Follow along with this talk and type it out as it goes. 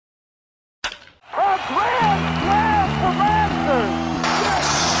Grand slam for Masters!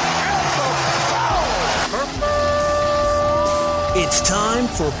 It's time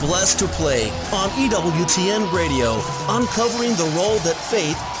for Blessed to Play on EWTN Radio, uncovering the role that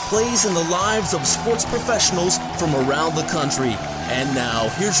faith plays in the lives of sports professionals from around the country. And now,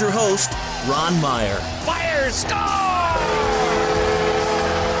 here's your host, Ron Meyer. Fire, score!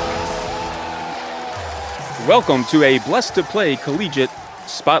 Welcome to a Blessed to Play collegiate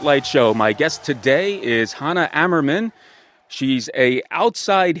spotlight show. My guest today is Hannah Ammerman. She's a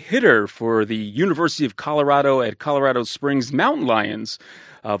outside hitter for the University of Colorado at Colorado Springs Mountain Lions.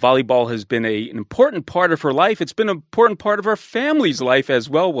 Volleyball has been an important part of her life. It's been an important part of her family's life as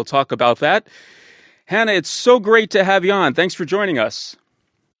well. We'll talk about that. Hannah, it's so great to have you on. Thanks for joining us.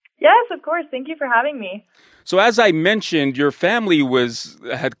 Yes, of course. Thank you for having me. So as I mentioned, your family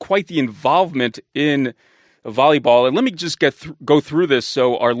had quite the involvement in volleyball. And let me just go through this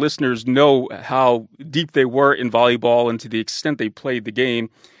so our listeners know how deep they were in volleyball and to the extent they played the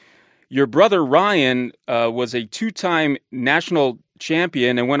game. Your brother Ryan was a two-time national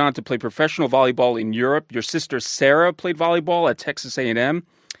champion and went on to play professional volleyball in Europe. Your sister Sarah played volleyball at Texas A&M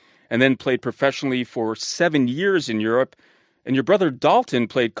and then played professionally for 7 years in Europe. And your brother Dalton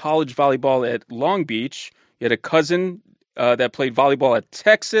played college volleyball at Long Beach. You had a cousin that played volleyball at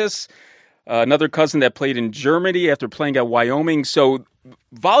Texas, another cousin that played in Germany after playing at Wyoming. So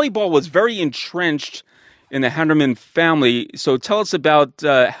volleyball was very entrenched in the Hannah family. So tell us about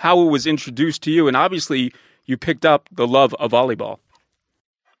how it was introduced to you. And obviously, you picked up the love of volleyball.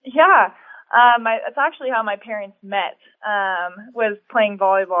 Yeah, it's actually how my parents met, was playing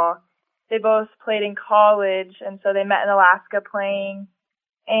volleyball. They both played in college, and so they met in Alaska playing.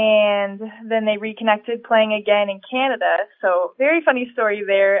 And then they reconnected playing again in Canada. So very funny story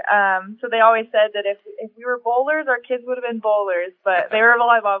there. So they always said that if we were bowlers, our kids would have been bowlers, but they were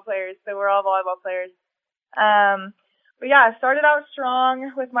volleyball players, so we're all volleyball players. But yeah, I started out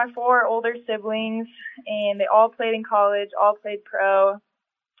strong with my 4 older siblings, and they all played in college, all played pro.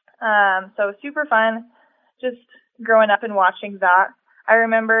 So super fun just growing up and watching that. I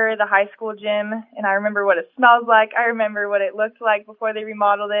remember the high school gym, and I remember what it smells like. I remember what it looked like before they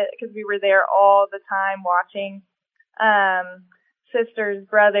remodeled it because we were there all the time watching sisters,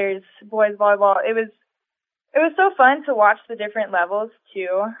 brothers, boys volleyball. It was so fun to watch the different levels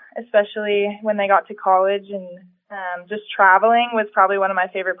too, especially when they got to college, and just traveling was probably one of my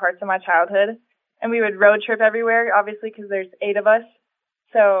favorite parts of my childhood. And we would road trip everywhere, obviously, because there's 8 of us.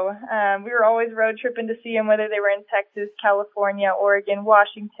 So we were always road tripping to see them, whether they were in Texas, California, Oregon,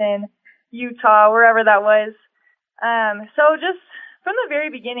 Washington, Utah, wherever that was. So just from the very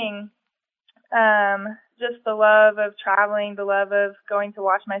beginning, just the love of traveling, the love of going to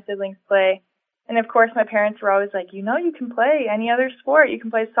watch my siblings play. And, of course, my parents were always like, you can play any other sport. You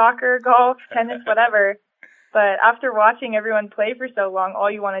can play soccer, golf, tennis, whatever. But after watching everyone play for so long, all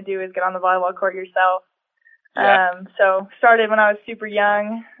you want to do is get on the volleyball court yourself. Yeah. So started when I was super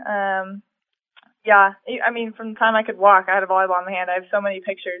young. Yeah, I mean, from the time I could walk, I had a volleyball in my hand. I have so many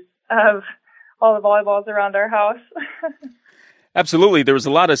pictures of all the volleyballs around our house. Absolutely. There was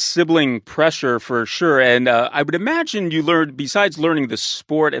a lot of sibling pressure for sure. And I would imagine you learned, besides learning the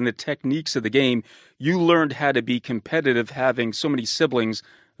sport and the techniques of the game, you learned how to be competitive having so many siblings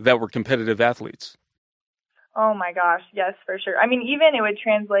that were competitive athletes. Oh my gosh, yes, for sure. I mean, even it would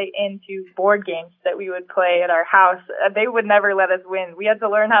translate into board games that we would play at our house. They would never let us win. We had to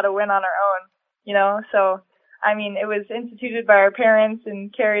learn how to win on our own, So, I mean, it was instituted by our parents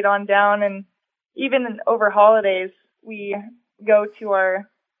and carried on down. And even over holidays, we go to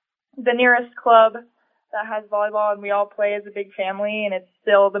the nearest club that has volleyball, and we all play as a big family, and it's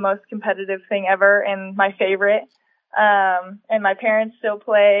still the most competitive thing ever and my favorite. And my parents still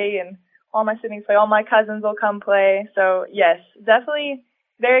play, and all my siblings play. All my cousins will come play. So, yes, definitely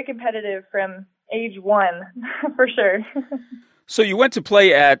very competitive from age 1, for sure. So you went to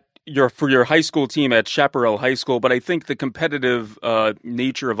play for your high school team at Chaparral High School, but I think the competitive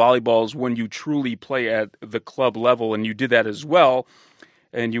nature of volleyball is when you truly play at the club level, and you did that as well,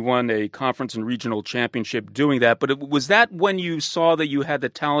 and you won a conference and regional championship doing that. But was that when you saw that you had the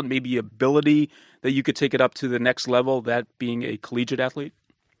talent, maybe ability, that you could take it up to the next level, that being a collegiate athlete?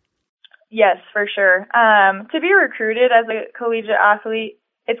 Yes, for sure. To be recruited as a collegiate athlete,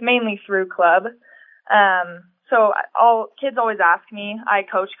 it's mainly through club. So all kids always ask me, I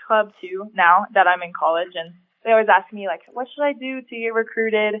coach club too now that I'm in college, and they always ask me, like, what should I do to get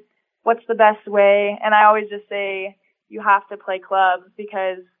recruited? What's the best way? And I always just say, you have to play club,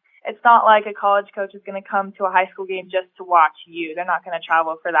 because it's not like a college coach is going to come to a high school game just to watch you. They're not going to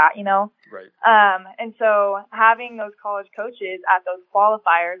travel for that, you know? Right. And so having those college coaches at those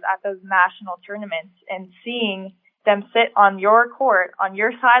qualifiers, at those national tournaments, and seeing them sit on your court, on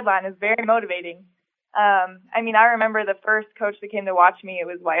your sideline, is very motivating. I mean, I remember the first coach that came to watch me, it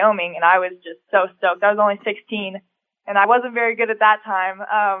was Wyoming, and I was just so stoked. I was only 16, and I wasn't very good at that time,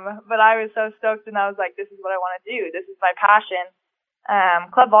 but I was so stoked, and I was like, this is what I want to do. This is my passion.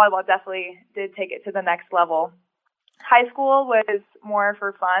 Club volleyball definitely did take it to the next level. High school was more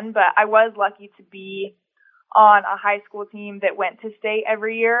for fun, but I was lucky to be on a high school team that went to state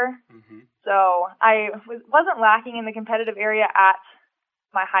every year. Mm-hmm. So I wasn't lacking in the competitive area at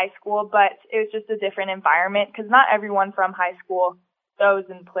my high school, but it was just a different environment because not everyone from high school goes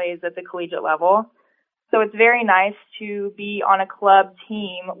and plays at the collegiate level. So it's very nice to be on a club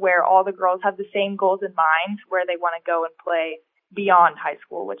team where all the girls have the same goals in mind, where they want to go and play beyond high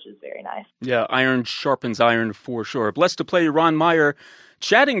school, which is very nice. Yeah, iron sharpens iron for sure. Blessed to play Ron Meyer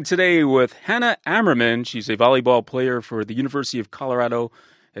chatting today with Hannah Ammerman. She's a volleyball player for the University of Colorado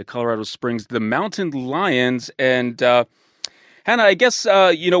at Colorado Springs, the Mountain Lions. And Hannah, I guess,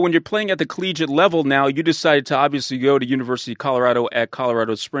 when you're playing at the collegiate level now, you decided to obviously go to University of Colorado at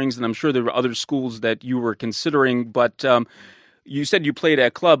Colorado Springs, and I'm sure there were other schools that you were considering, but you said you played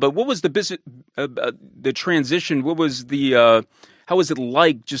at club. But what was the transition? What was how was it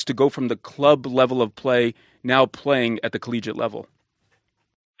like just to go from the club level of play now playing at the collegiate level?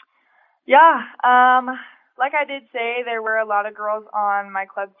 Yeah, like I did say, there were a lot of girls on my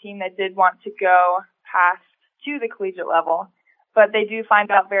club team that did want to go past to the collegiate level. But they do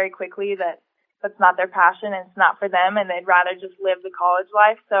find out very quickly that that's not their passion and it's not for them, and they'd rather just live the college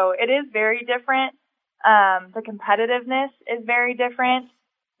life. So it is very different. The competitiveness is very different,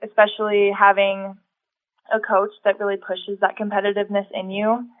 especially having a coach that really pushes that competitiveness in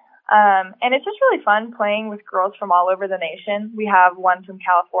you. And it's just really fun playing with girls from all over the nation. We have one from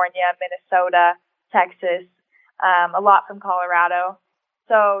California, Minnesota, Texas, a lot from Colorado.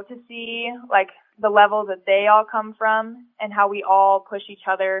 So to see the level that they all come from and how we all push each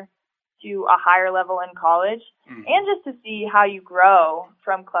other to a higher level in college, and just to see how you grow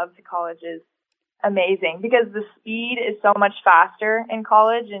from club to college is amazing, because the speed is so much faster in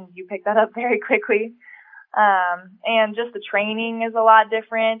college and you pick that up very quickly. And just the training is a lot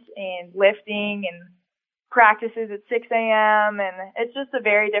different, and lifting and practices at 6 a.m. And it's just a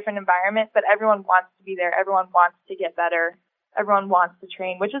very different environment, but everyone wants to be there. Everyone wants to get better. Everyone wants to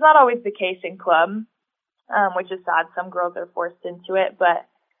train, which is not always the case in club, which is sad. Some girls are forced into it, but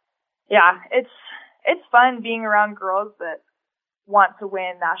yeah, it's fun being around girls that want to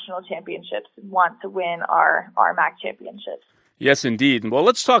win national championships and want to win our MAC championships. Yes, indeed. Well,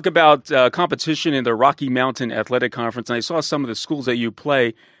 let's talk about competition in the Rocky Mountain Athletic Conference. And I saw some of the schools that you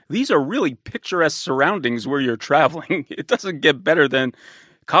play. These are really picturesque surroundings where you're traveling. It doesn't get better than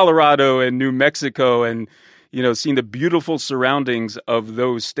Colorado and New Mexico and seeing the beautiful surroundings of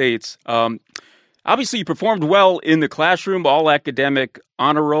those states. Obviously, you performed well in the classroom, all academic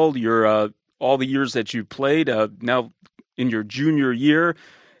honor roll. You're all the years that you played, now in your junior year,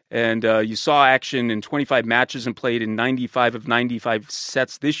 and you saw action in 25 matches and played in 95 of 95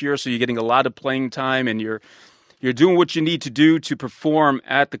 sets this year. So you're getting a lot of playing time, and you're doing what you need to do to perform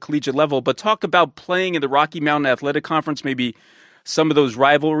at the collegiate level. But talk about playing in the Rocky Mountain Athletic Conference, maybe some of those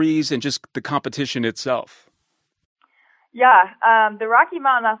rivalries and just the competition itself. Yeah, the Rocky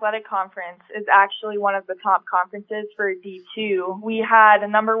Mountain Athletic Conference is actually one of the top conferences for D2. We had a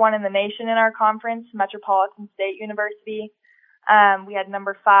number 1 in the nation in our conference, Metropolitan State University. We had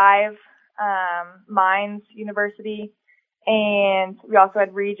number 5, Mines University, and we also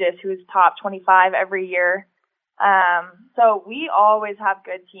had Regis, who is top 25 every year. So we always have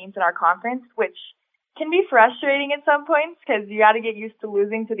good teams in our conference, which can be frustrating at some points because you got to get used to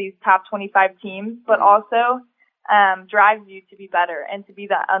losing to these top 25 teams, but also drives you to be better and to be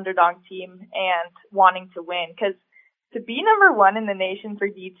that underdog team and wanting to win. Because to be number 1 in the nation for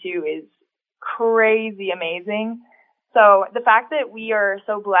D2 is crazy amazing. So the fact that we are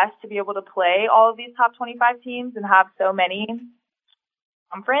so blessed to be able to play all of these top 25 teams and have so many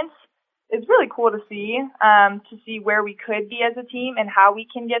conference is really cool to see where we could be as a team and how we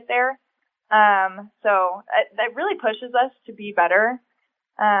can get there. So that really pushes us to be better,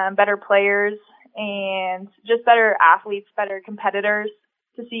 better players, and just better athletes, better competitors,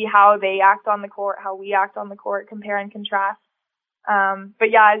 to see how they act on the court, how we act on the court, compare and contrast. But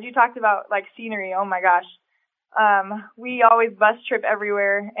yeah, as you talked about, scenery, oh my gosh. We always bus trip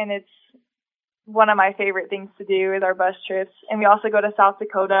everywhere, and it's one of my favorite things to do is our bus trips. And we also go to South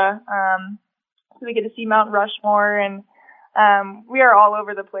Dakota, so we get to see Mount Rushmore and we are all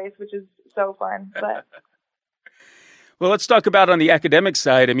over the place, which is so fun. But well, let's talk about on the academic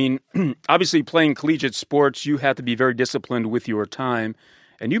side. I mean, obviously playing collegiate sports, you have to be very disciplined with your time.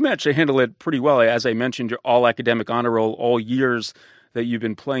 And you managed to handle it pretty well. As I mentioned, you're all academic honor roll all years that you've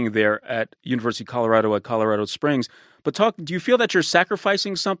been playing there at University of Colorado at Colorado Springs. But do you feel that you're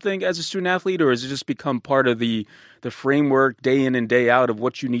sacrificing something as a student athlete, or has it just become part of the framework day in and day out of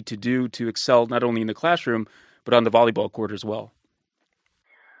what you need to do to excel not only in the classroom, but on the volleyball court as well?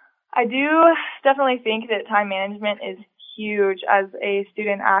 I do definitely think that time management is huge as a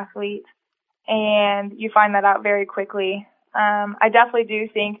student athlete, and you find that out very quickly. I definitely do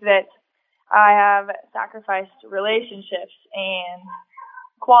think that I have sacrificed relationships and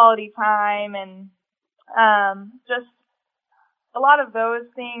quality time and just a lot of those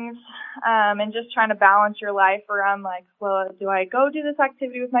things, and just trying to balance your life around like, well, do I go do this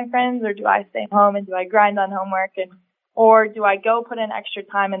activity with my friends, or do I stay home and do I grind on homework, or do I go put in extra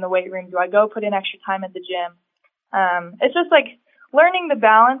time in the weight room? Do I go put in extra time at the gym? It's just like learning the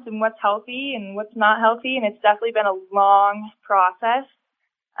balance and what's healthy and what's not healthy, and it's definitely been a long process.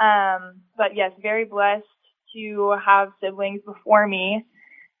 But yes, very blessed to have siblings before me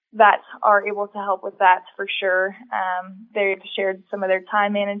that are able to help with that for sure. They've shared some of their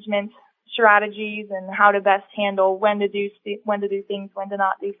time management strategies and how to best handle when to do things, when to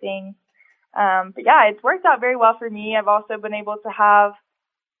not do things. But yeah, it's worked out very well for me. I've also been able to have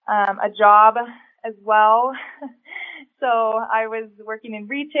a job as well. So I was working in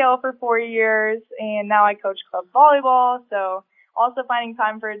retail for 4 years, and now I coach club volleyball. So also finding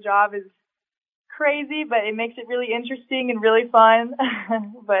time for a job is crazy, but it makes it really interesting and really fun.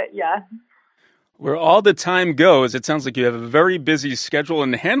 But yeah. Where all the time goes, it sounds like you have a very busy schedule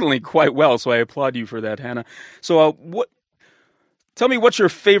and handling quite well. So I applaud you for that, Hannah. So tell me, what's your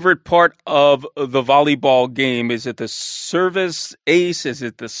favorite part of the volleyball game? Is it the service ace? Is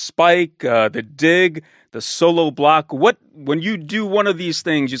it the spike, the dig, the solo block? When you do one of these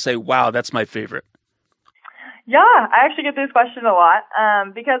things, you say, wow, that's my favorite? Yeah, I actually get this question a lot.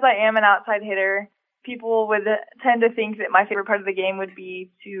 Because I am an outside hitter, people would tend to think that my favorite part of the game would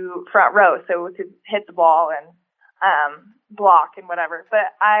be to front row, so to hit the ball and block and whatever.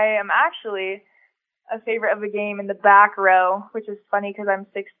 But I am actually a favorite of the game in the back row, which is funny because I'm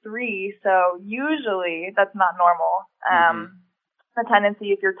 6'3", so usually that's not normal. The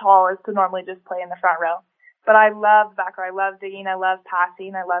tendency, if you're tall, is to normally just play in the front row. But I love back row. I love digging. I love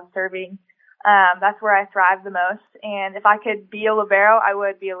passing. I love serving. That's where I thrive the most. And if I could be a libero, I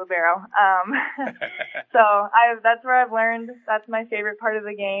would be a libero. So that's where I've learned. That's my favorite part of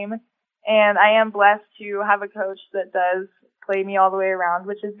the game. And I am blessed to have a coach that does play me all the way around,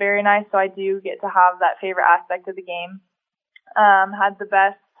 which is very nice. So I do get to have that favorite aspect of the game. Had the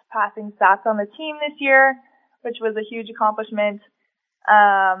best passing stats on the team this year, which was a huge accomplishment.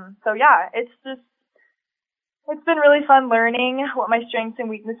 So yeah, it's been really fun learning what my strengths and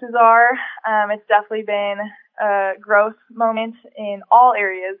weaknesses are. It's definitely been a growth moment in all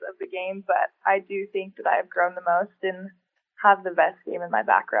areas of the game, but I do think that I've grown the most and have the best game in my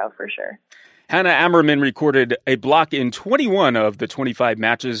back row for sure. Hannah Ammerman recorded a block in 21 of the 25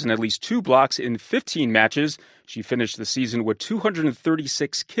 matches and at least 2 blocks in 15 matches. She finished the season with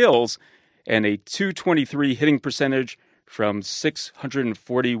 236 kills and a .223 hitting percentage from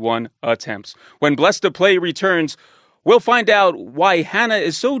 641 attempts. When Blessed to Play returns, we'll find out why Hannah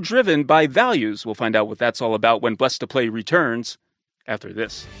is so driven by values. We'll find out what that's all about when Blessed to Play returns after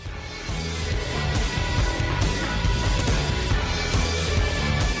this.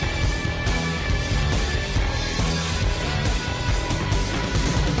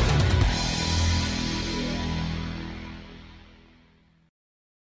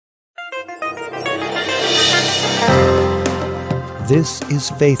 This is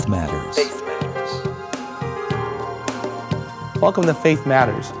Faith Matters. Welcome to Faith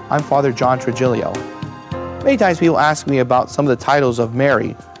Matters. I'm Father John Trigilio. Many times people ask me about some of the titles of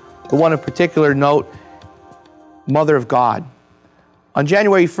Mary. The one of particular note, Mother of God. On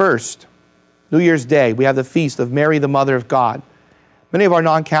January 1st, New Year's Day, we have the feast of Mary, the Mother of God. Many of our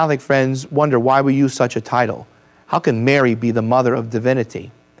non-Catholic friends wonder why we use such a title. How can Mary be the Mother of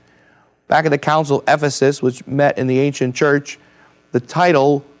Divinity? Back at the Council of Ephesus, which met in the ancient church, the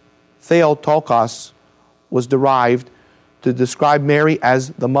title Theotokos was derived to describe Mary as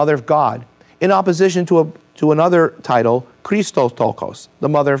the Mother of God, in opposition to another title, Christotokos, the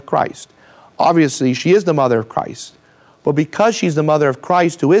Mother of Christ. Obviously, she is the Mother of Christ, but because she's the Mother of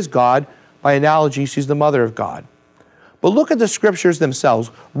Christ, who is God, by analogy, she's the Mother of God. But look at the scriptures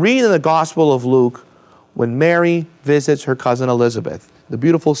themselves. Read in the Gospel of Luke when Mary visits her cousin Elizabeth, the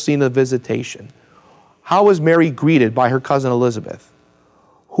beautiful scene of visitation. How was Mary greeted by her cousin Elizabeth?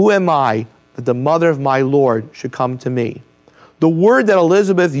 Who am I that the mother of my Lord should come to me? The word that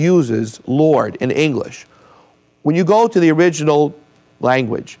Elizabeth uses, Lord, in English, when you go to the original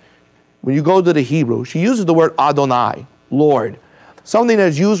language, when you go to the Hebrew, she uses the word Adonai, Lord, something that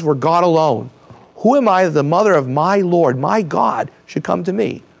is used for God alone. Who am I that the mother of my Lord, my God, should come to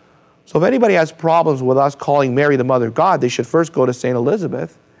me? So if anybody has problems with us calling Mary the mother of God, they should first go to St.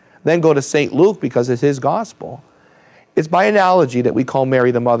 Elizabeth, then go to St. Luke because it's his gospel. It's by analogy that we call Mary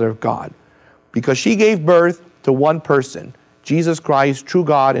the mother of God, because she gave birth to one person, Jesus Christ, true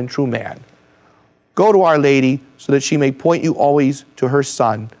God and true man. Go to Our Lady so that she may point you always to her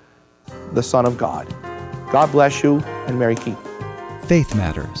Son, the Son of God. God bless you, and Mary keep. Faith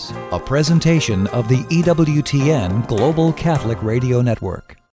Matters, a presentation of the EWTN Global Catholic Radio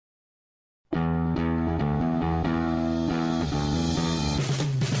Network.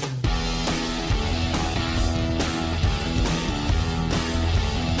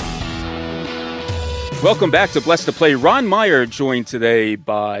 Welcome back to Blessed to Play. Ron Meyer joined today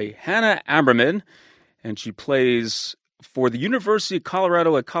by Hannah Ammerman, and she plays for the University of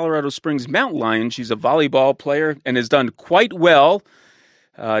Colorado at Colorado Springs Mountain Lions. She's a volleyball player and has done quite well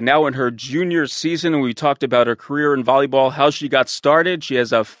now in her junior season. We talked about her career in volleyball, how she got started. She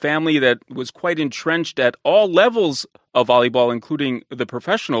has a family that was quite entrenched at all levels of volleyball, including the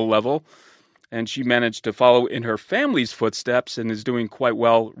professional level. And she managed to follow in her family's footsteps and is doing quite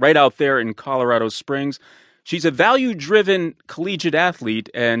well right out there in Colorado Springs. She's a value-driven collegiate athlete.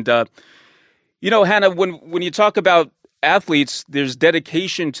 And, Hannah, when you talk about athletes, there's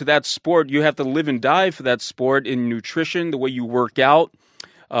dedication to that sport. You have to live and die for that sport in nutrition, the way you work out,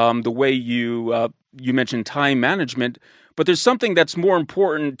 the way you mentioned time management. But there's something that's more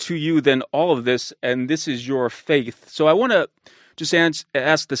important to you than all of this, and this is your faith. So I want to just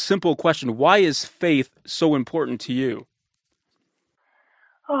ask the simple question, why is faith so important to you?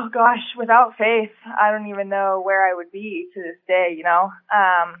 Oh, gosh, without faith, I don't even know where I would be to this day,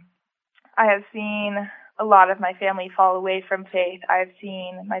 I have seen a lot of my family fall away from faith. I've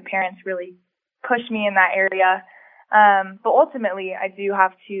seen my parents really push me in that area. But ultimately, I do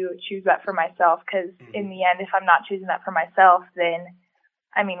have to choose that for myself, because in the end, if I'm not choosing that for myself, then,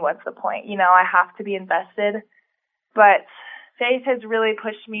 what's the point? I have to be invested. But faith has really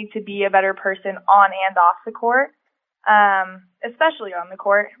pushed me to be a better person on and off the court, especially on the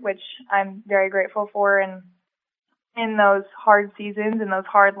court, which I'm very grateful for. And in those hard seasons and those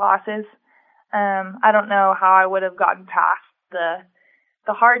hard losses, I don't know how I would have gotten past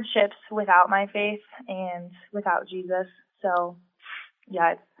the hardships without my faith and without Jesus. So,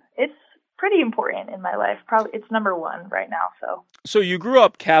 yeah, it's pretty important in my life. Probably it's number one right now. So you grew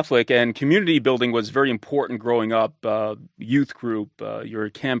up Catholic, and community building was very important growing up. Youth group, you're a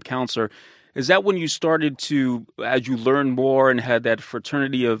camp counselor. Is that when you started to, as you learned more and had that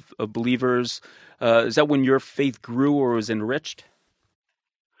fraternity of believers, is that when your faith grew or was enriched?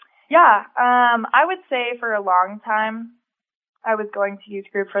 Yeah, I would say for a long time, I was going to youth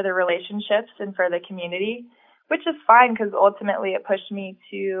group for the relationships and for the community, which is fine because ultimately it pushed me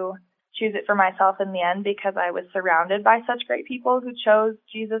to choose it for myself in the end, because I was surrounded by such great people who chose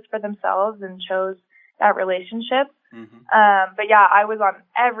Jesus for themselves and chose that relationship. Mm-hmm. But yeah, I was on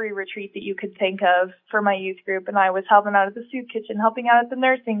every retreat that you could think of for my youth group, and I was helping out at the soup kitchen, helping out at the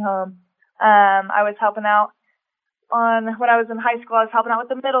nursing home. I was helping out when I was in high school, I was helping out with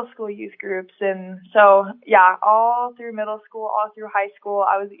the middle school youth groups. And so, yeah, all through middle school, all through high school,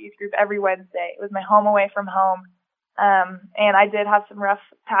 I was at youth group every Wednesday. It was my home away from home. And I did have some rough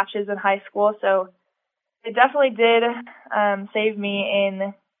patches in high school, so it definitely did save me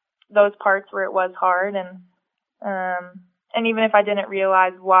in those parts where it was hard. And even if I didn't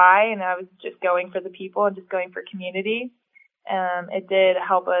realize why, and I was just going for the people and just going for community, it did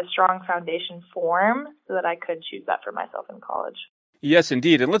help a strong foundation form so that I could choose that for myself in college. Yes,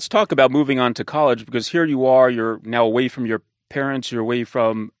 indeed. And let's talk about moving on to college, because here you are, you're now away from your parents, you're away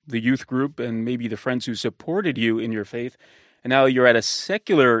from the youth group and maybe the friends who supported you in your faith. And now you're at a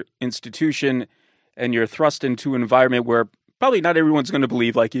secular institution and you're thrust into an environment where probably not everyone's going to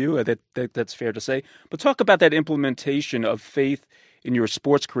believe like you. That's fair to say. But talk about that implementation of faith in your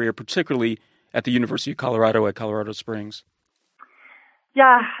sports career, particularly at the University of Colorado at Colorado Springs.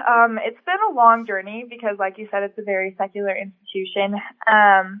 Yeah, it's been a long journey because, like you said, it's a very secular institution.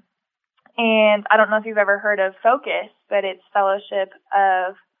 And I don't know if you've ever heard of Focus, but it's Fellowship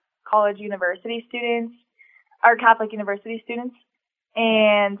of College University Students, or Catholic University Students.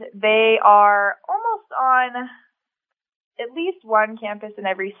 And they are almost on at least one campus in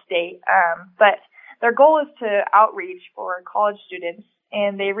every state. But their goal is to outreach for college students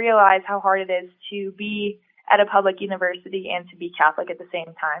and they realize how hard it is to be at a public university and to be Catholic at the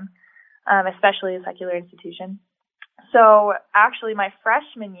same time, especially a secular institution. So actually my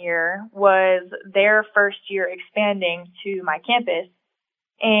freshman year was their first year expanding to my campus,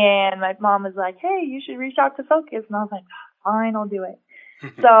 and my mom was like, hey, you should reach out to Focus. And I was like, fine, I'll do it.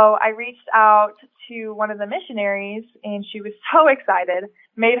 So I reached out to one of the missionaries, and she was so excited,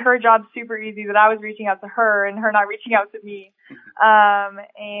 made her job super easy that I was reaching out to her and her not reaching out to me.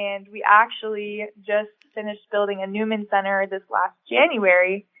 And we actually just finished building a Newman Center this last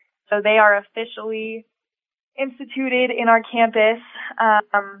January. So they are officially instituted in our campus,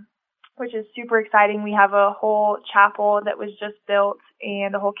 which is super exciting. We have a whole chapel that was just built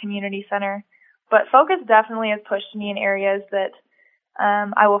and a whole community center. But Focus definitely has pushed me in areas that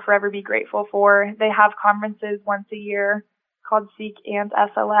I will forever be grateful for. They have conferences once a year called Seek and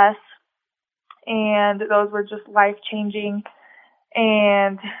SLS, and those were just life-changing.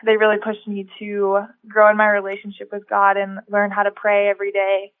 And they really pushed me to grow in my relationship with God and learn how to pray every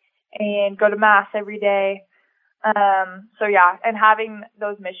day and go to Mass every day. So yeah, and having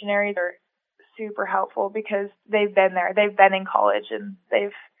those missionaries are super helpful because they've been there. They've been in college and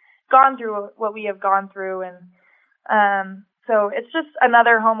they've gone through what we have gone through. And so it's just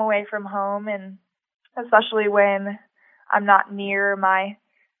another home away from home, and especially when I'm not near my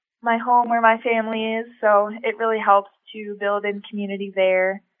home where my family is. So it really helps to build in community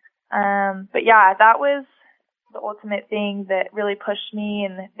there. But yeah, that was the ultimate thing that really pushed me,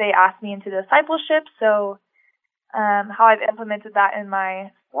 and they asked me into discipleship. So how I've implemented that in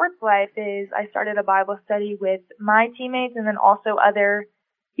my sports life is I started a Bible study with my teammates and then also other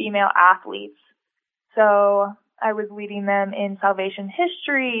female athletes. So I was leading them in salvation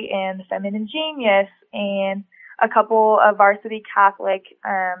history and feminine genius and a couple of varsity Catholic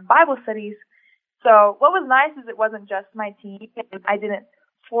Bible studies. So what was nice is it wasn't just my team. I didn't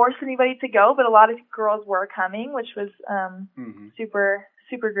force anybody to go, but a lot of girls were coming, which was super,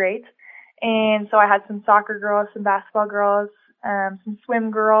 super great. And so I had some soccer girls, some basketball girls, some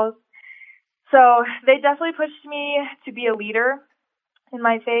swim girls. So they definitely pushed me to be a leader in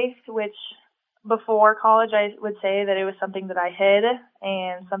my faith, which before college I would say that it was something that I hid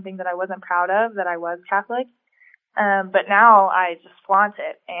and something that I wasn't proud of, that I was Catholic. But now I just flaunt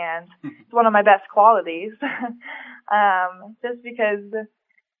it, and it's one of my best qualities. Just because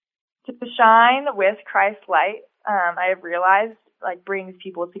to shine with Christ's light, I have realized, like, brings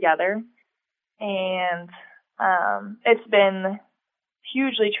people together. And it's been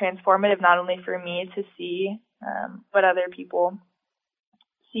hugely transformative, not only for me to see what other people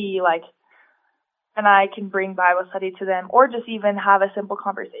see, like, and I can bring Bible study to them, or just even have a simple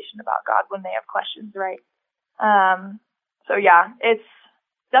conversation about God when they have questions, right? So yeah, it's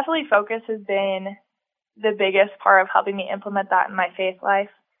definitely Focus has been the biggest part of helping me implement that in my faith life.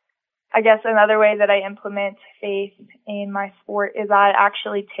 I guess another way that I implement faith in my sport is I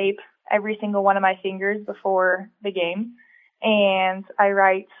actually tape every single one of my fingers before the game, and I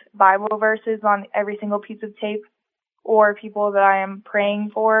write Bible verses on every single piece of tape, or people that I am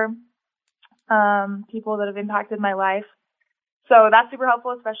praying for, people that have impacted my life. So that's super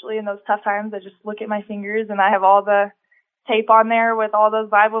helpful, especially in those tough times. I just look at my fingers and I have all the tape on there with all those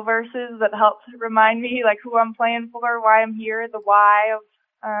Bible verses that help remind me, like, who I'm playing for, why I'm here, the why of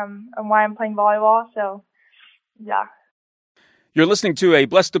and why I'm playing volleyball. So yeah. You're listening to a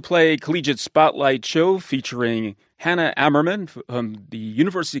Blessed to Play Collegiate Spotlight show featuring Hannah Ammerman from the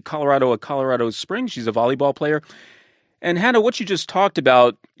University of Colorado at Colorado Springs. She's a volleyball player. And Hannah, what you just talked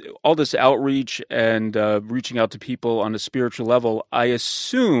about, all this outreach and reaching out to people on a spiritual level, I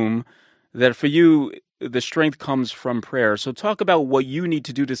assume that for you, the strength comes from prayer. So talk about what you need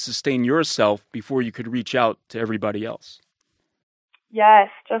to do to sustain yourself before you could reach out to everybody else. Yes,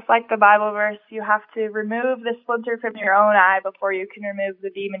 just like the Bible verse, you have to remove the splinter from your own eye before you can remove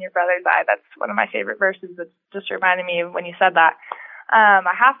the beam in your brother's eye. That's one of my favorite verses that just reminded me of when you said that. I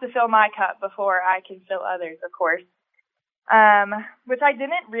have to fill my cup before I can fill others, of course. Which I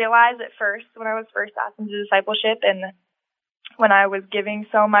didn't realize at first when I was first asked into discipleship, and when I was giving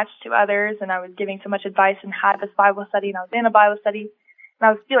so much to others and I was giving so much advice and had this Bible study and I was in a Bible study and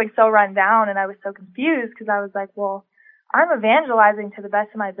I was feeling so run down and I was so confused because I was like, well, I'm evangelizing to the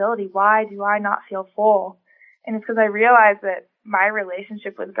best of my ability. Why do I not feel full? And it's because I realized that my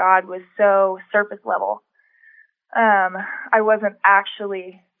relationship with God was so surface level. I wasn't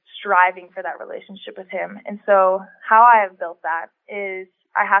actually striving for that relationship with Him. And so how I have built that is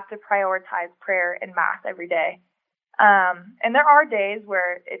I have to prioritize prayer and Mass every day. And there are days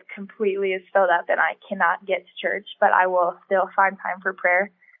where it completely is filled up and I cannot get to church, but I will still find time for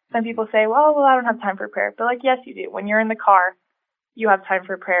prayer. Some people say, well, I don't have time for prayer. But, like, yes, you do. When you're in the car you have time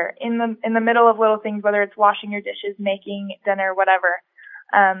for prayer in the middle of little things, whether it's washing your dishes, making dinner, whatever.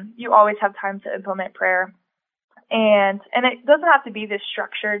 You always have time to implement prayer. And it doesn't have to be this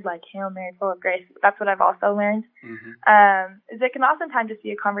structured, like, Hail Mary, full of grace. That's what I've also learned. Is it can oftentimes just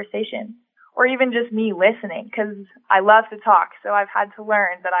be a conversation, or even just me listening, because I love to talk. So I've had to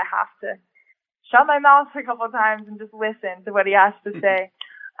learn that I have to shut my mouth a couple of times and just listen to what he has to say.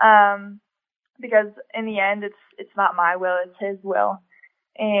 Because in the end, it's not my will, it's his will.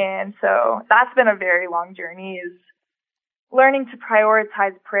 And so that's been a very long journey, is learning to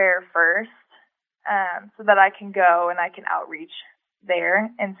prioritize prayer first, so that I can go and I can outreach there.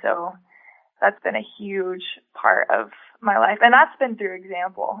 And so that's been a huge part of my life. And that's been through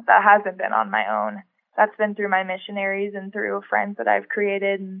example. That hasn't been on my own. That's been through my missionaries and through friends that I've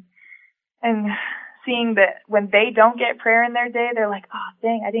created, and seeing that when they don't get prayer in their day, they're like, oh,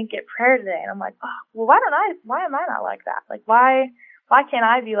 dang, I didn't get prayer today. And I'm like, oh, well, why am I not like that? Like, why can't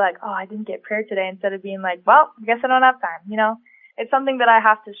I be like, oh, I didn't get prayer today, instead of being like, well, I guess I don't have time, you know? It's something that I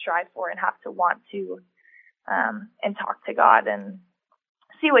have to strive for and have to want to, and talk to God and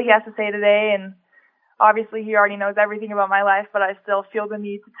see what he has to say today. And obviously he already knows everything about my life, but I still feel the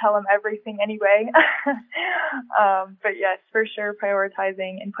need to tell him everything anyway. But yes, for sure,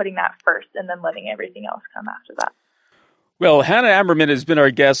 prioritizing and putting that first, and then letting everything else come after that. Well, Hannah Ammerman has been our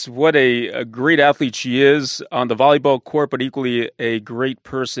guest. What a great athlete she is on the volleyball court, but equally a great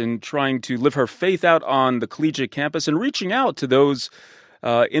person trying to live her faith out on the collegiate campus and reaching out to those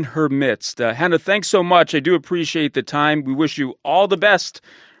in her midst. Hannah, thanks so much. I do appreciate the time. We wish you all the best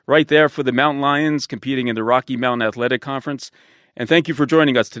right there for the Mountain Lions competing in the Rocky Mountain Athletic Conference. And thank you for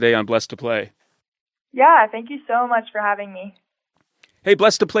joining us today on Blessed to Play. Yeah, thank you so much for having me. Hey,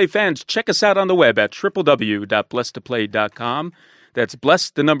 Blessed to Play fans, check us out on the web at www.blessedtoplay.com. That's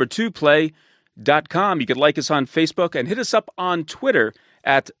blessed2play.com. You can like us on Facebook and hit us up on Twitter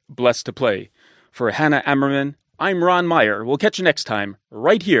at Blessed to Play. For Hannah Ammerman, I'm Ron Meyer. We'll catch you next time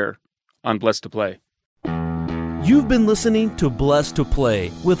right here on Blessed to Play. You've been listening to Blessed to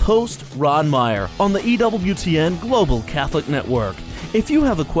Play with host Ron Meyer on the EWTN Global Catholic Network. If you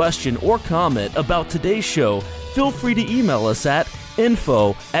have a question or comment about today's show, feel free to email us at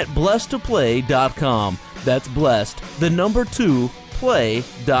info@blessedtoplay.com. That's blessed, the number 2,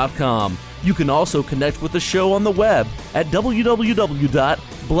 play.com. You can also connect with the show on the web at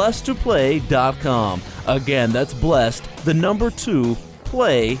www.blessedtoplay.com. Again, that's blessed, the number 2,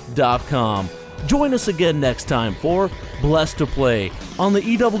 play.com. Join us again next time for Blessed to Play on the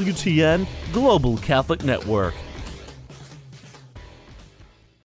EWTN Global Catholic Network.